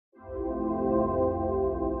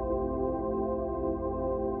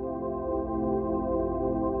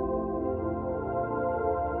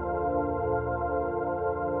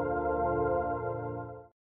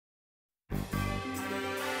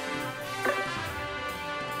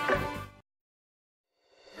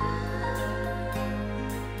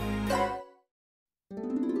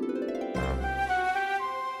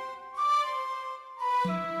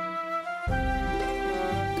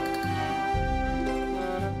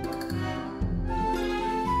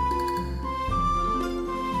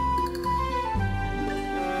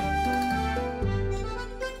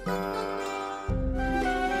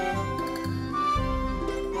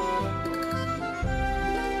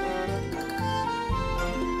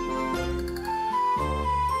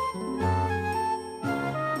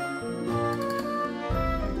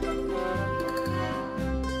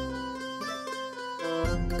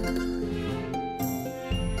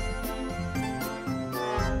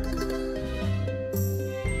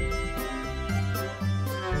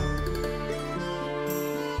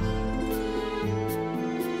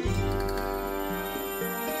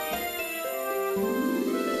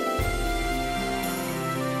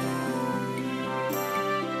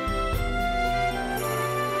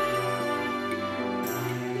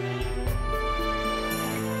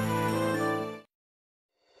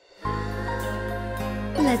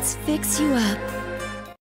Let's fix you up.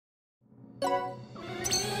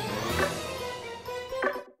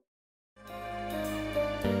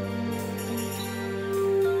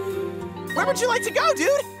 Where would you like to go, dude?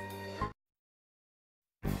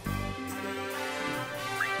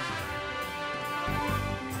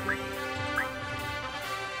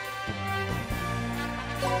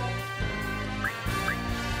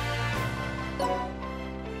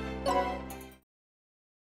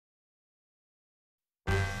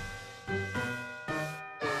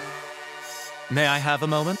 May I have a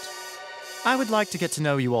moment? I would like to get to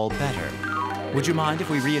know you all better. Would you mind if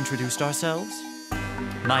we reintroduced ourselves?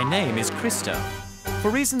 My name is Christo. For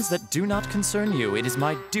reasons that do not concern you, it is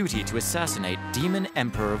my duty to assassinate Demon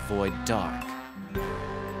Emperor Void Dark.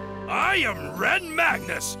 I am Red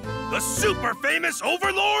Magnus, the super famous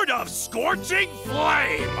overlord of Scorching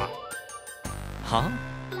Flame! Huh?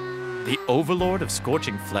 The Overlord of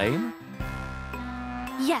Scorching Flame?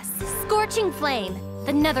 Yes, Scorching Flame,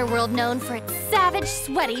 the netherworld known for its savage,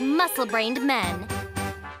 sweaty, muscle-brained men.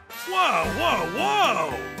 Whoa, whoa,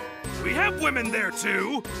 whoa! We have women there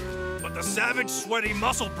too, but the savage, sweaty,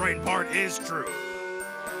 muscle-brained part is true.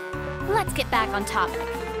 Let's get back on topic.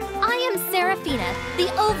 I am Seraphina,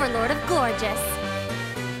 the Overlord of Gorgeous.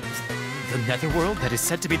 The netherworld that is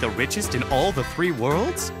said to be the richest in all the 3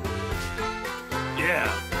 worlds?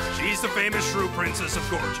 Yeah, she's the famous Shrew Princess of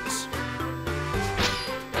Gorgeous.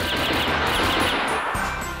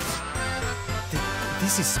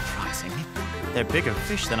 This is surprising. They're bigger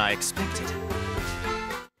fish than I expected.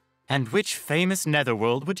 And which famous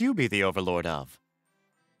netherworld would you be the overlord of?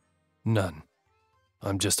 None.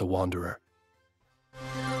 I'm just a wanderer.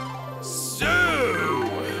 So,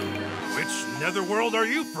 which netherworld are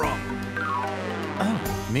you from?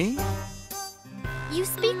 Oh, me? You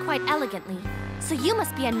speak quite elegantly, so you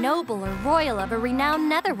must be a noble or royal of a renowned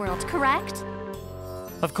netherworld, correct?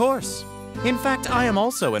 Of course. In fact, I am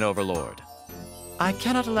also an overlord. I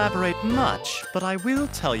cannot elaborate much, but I will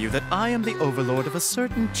tell you that I am the overlord of a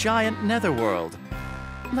certain giant netherworld.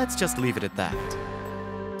 Let's just leave it at that.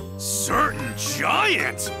 Certain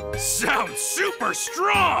giant? Sounds super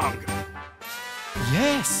strong!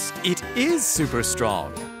 Yes, it is super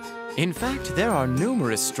strong. In fact, there are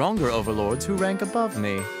numerous stronger overlords who rank above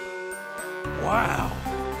me. Wow,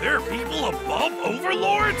 there are people above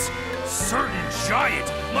overlords? Certain giant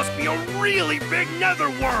must be a really big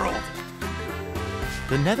netherworld!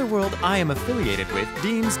 The netherworld I am affiliated with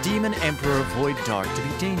deems Demon Emperor Void Dark to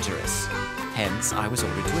be dangerous. Hence, I was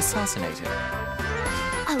ordered to assassinate him.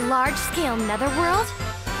 A large-scale netherworld?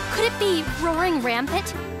 Could it be Roaring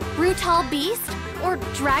Rampant, Brutal Beast, or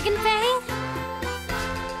Dragonfang?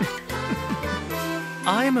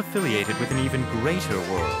 I am affiliated with an even greater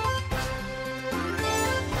world.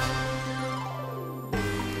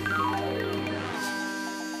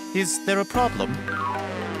 Is there a problem?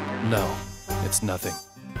 No, it's nothing.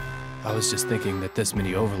 I was just thinking that this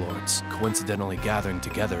many overlords coincidentally gathering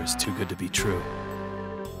together is too good to be true.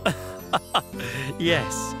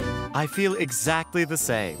 Yes, I feel exactly the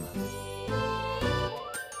same.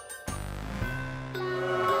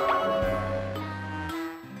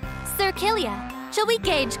 Sir Killia, shall we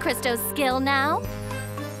gauge Christo's skill now?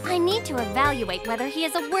 I need to evaluate whether he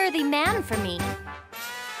is a worthy man for me.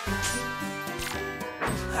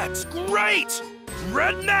 That's great!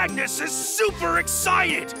 Red Magnus is super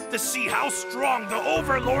excited to see how strong the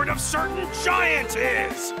overlord of certain giant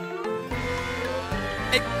is!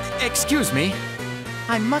 Excuse me.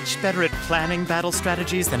 I'm much better at planning battle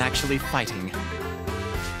strategies than actually fighting.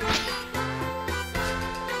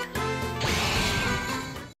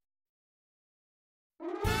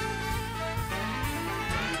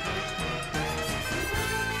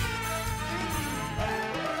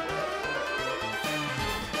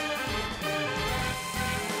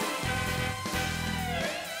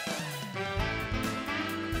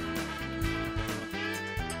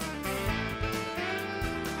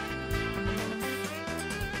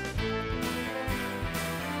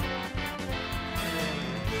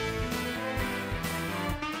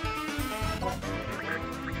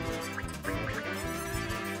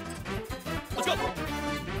 Let's go!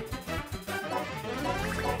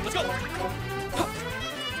 Let's go!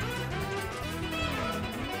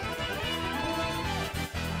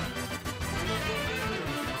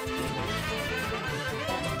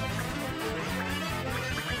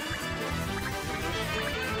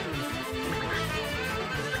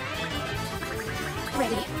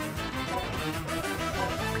 Ready.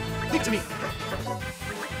 Leap to me!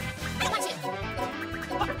 I want you.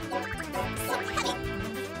 So heavy.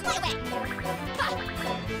 Fly away. Ha.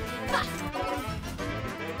 Ha.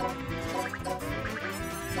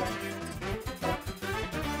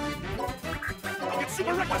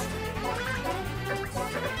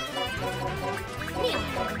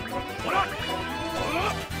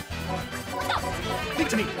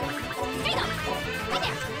 to me. Here you go. Right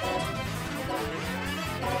there.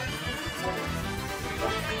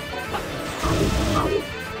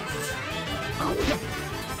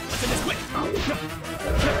 Let's end this quick.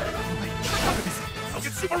 I'll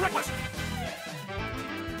get super reckless.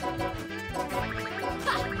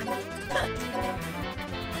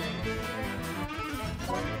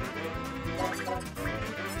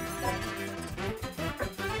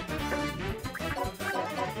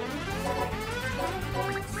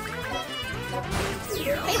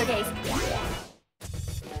 Favor days.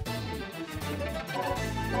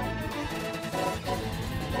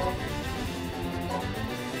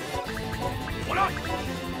 What up?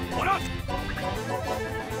 What up?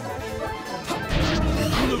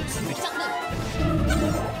 Don't move. It's my turn.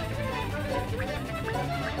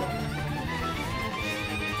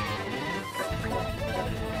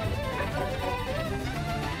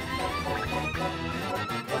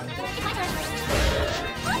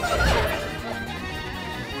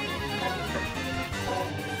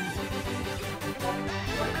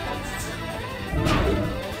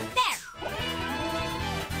 There.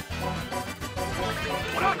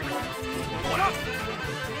 What up? What up?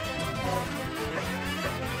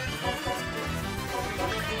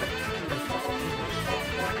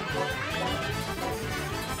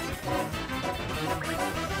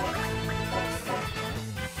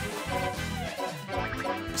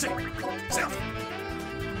 Sit. It's my turn.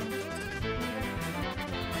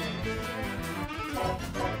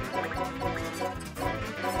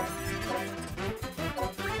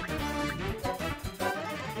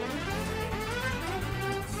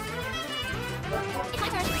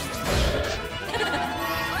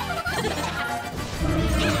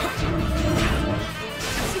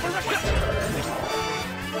 Super reckless.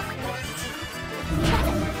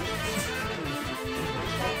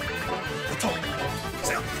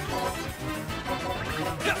 Sit.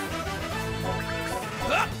 Yeah.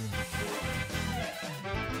 Ah.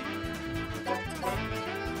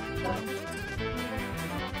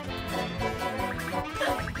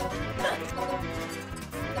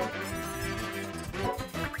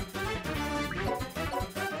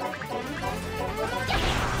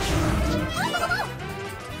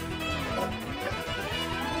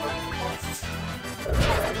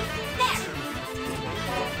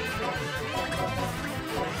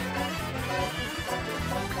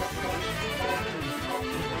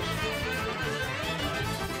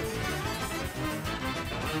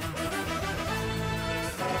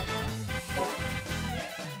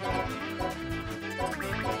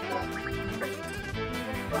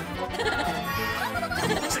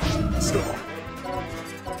 Stop.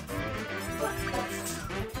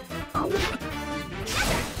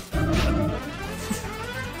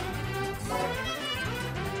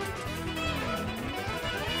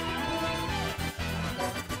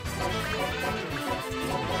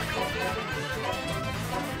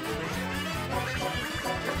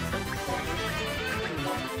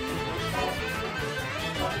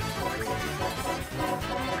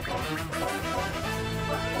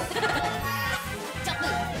 Don't move. Don't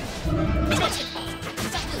move.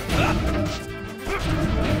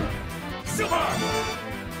 Super!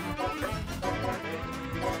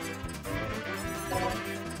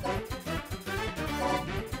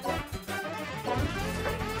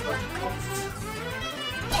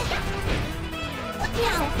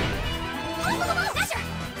 Now. Dasher.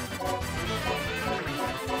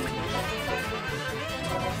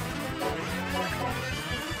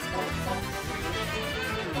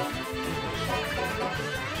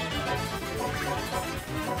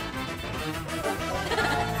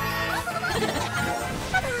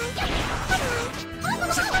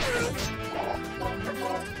 Let's go! Ah!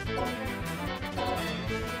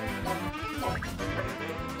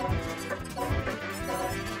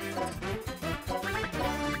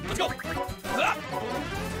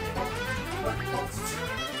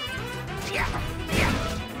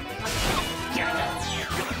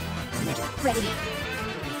 Ready.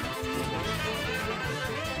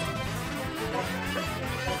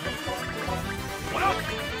 What up?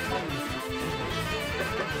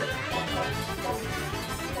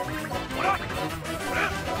 What up?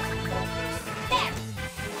 There.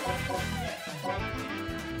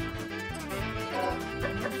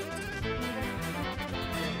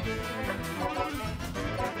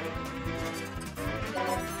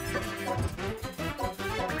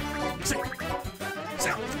 Sit.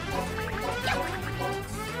 Sound.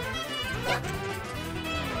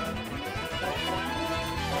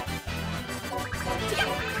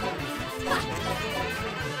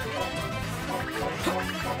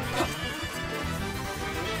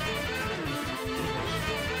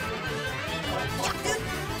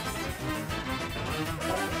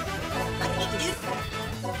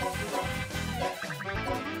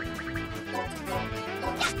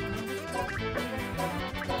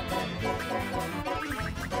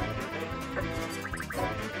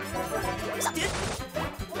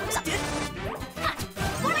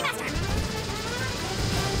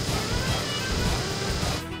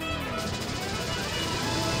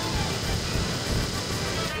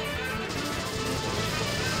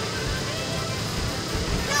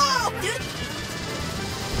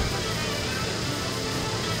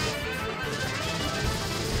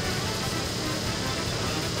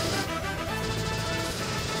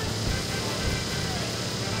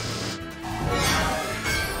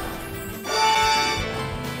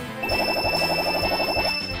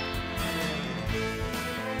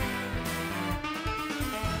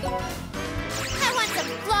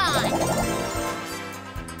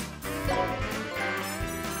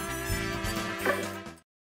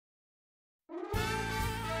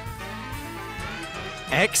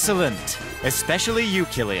 Excellent! Especially you,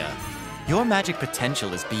 Killia. Your magic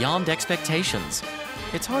potential is beyond expectations.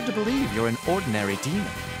 It's hard to believe you're an ordinary demon.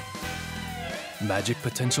 Magic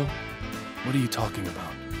potential? What are you talking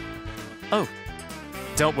about? Oh,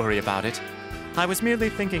 don't worry about it. I was merely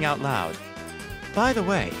thinking out loud. By the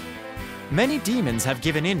way, many demons have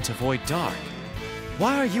given in to Void Dark.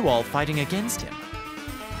 Why are you all fighting against him?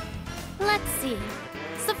 Let's see.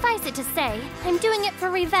 Suffice it to say, I'm doing it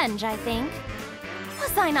for revenge, I think.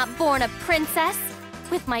 Was I not born a princess?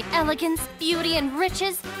 With my elegance, beauty, and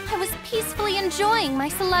riches, I was peacefully enjoying my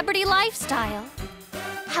celebrity lifestyle.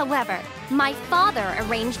 However, my father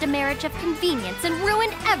arranged a marriage of convenience and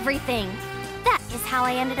ruined everything. That is how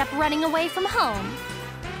I ended up running away from home.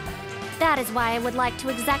 That is why I would like to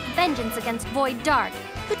exact vengeance against Void Dark,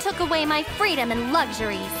 who took away my freedom and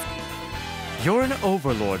luxuries. You're an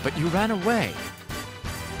overlord, but you ran away.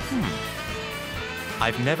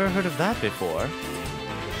 I've never heard of that before.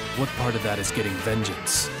 What part of that is getting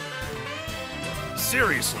vengeance?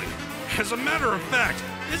 Seriously, as a matter of fact,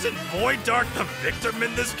 isn't Void Dark the victim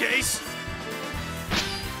in this case?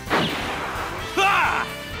 Ha!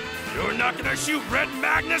 You're not gonna shoot Red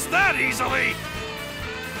Magnus that easily!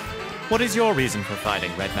 What is your reason for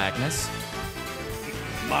fighting, Red Magnus?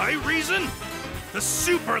 My reason? The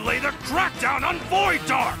Super lay the crackdown on Void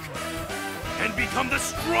Dark! And become the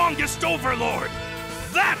strongest overlord!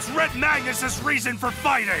 That's Red Magnus's reason for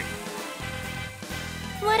fighting!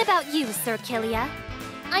 What about you, Sir Killia?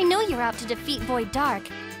 I know you're out to defeat Void Dark,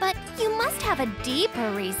 but you must have a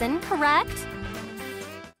deeper reason, correct?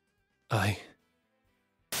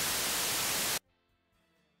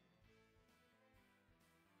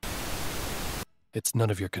 It's none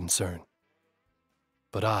of your concern.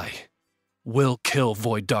 But I will kill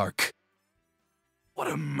Void Dark. What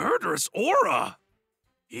a murderous aura!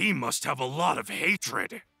 He must have a lot of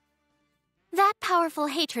hatred. That powerful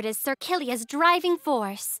hatred is Sir Killia's driving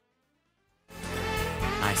force.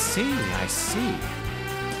 I see, I see.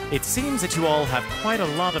 It seems that you all have quite a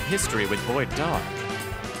lot of history with Void Dark.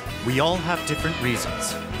 We all have different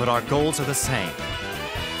reasons, but our goals are the same.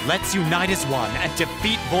 Let's unite as one and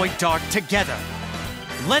defeat Void Dark together.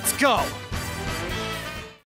 Let's go!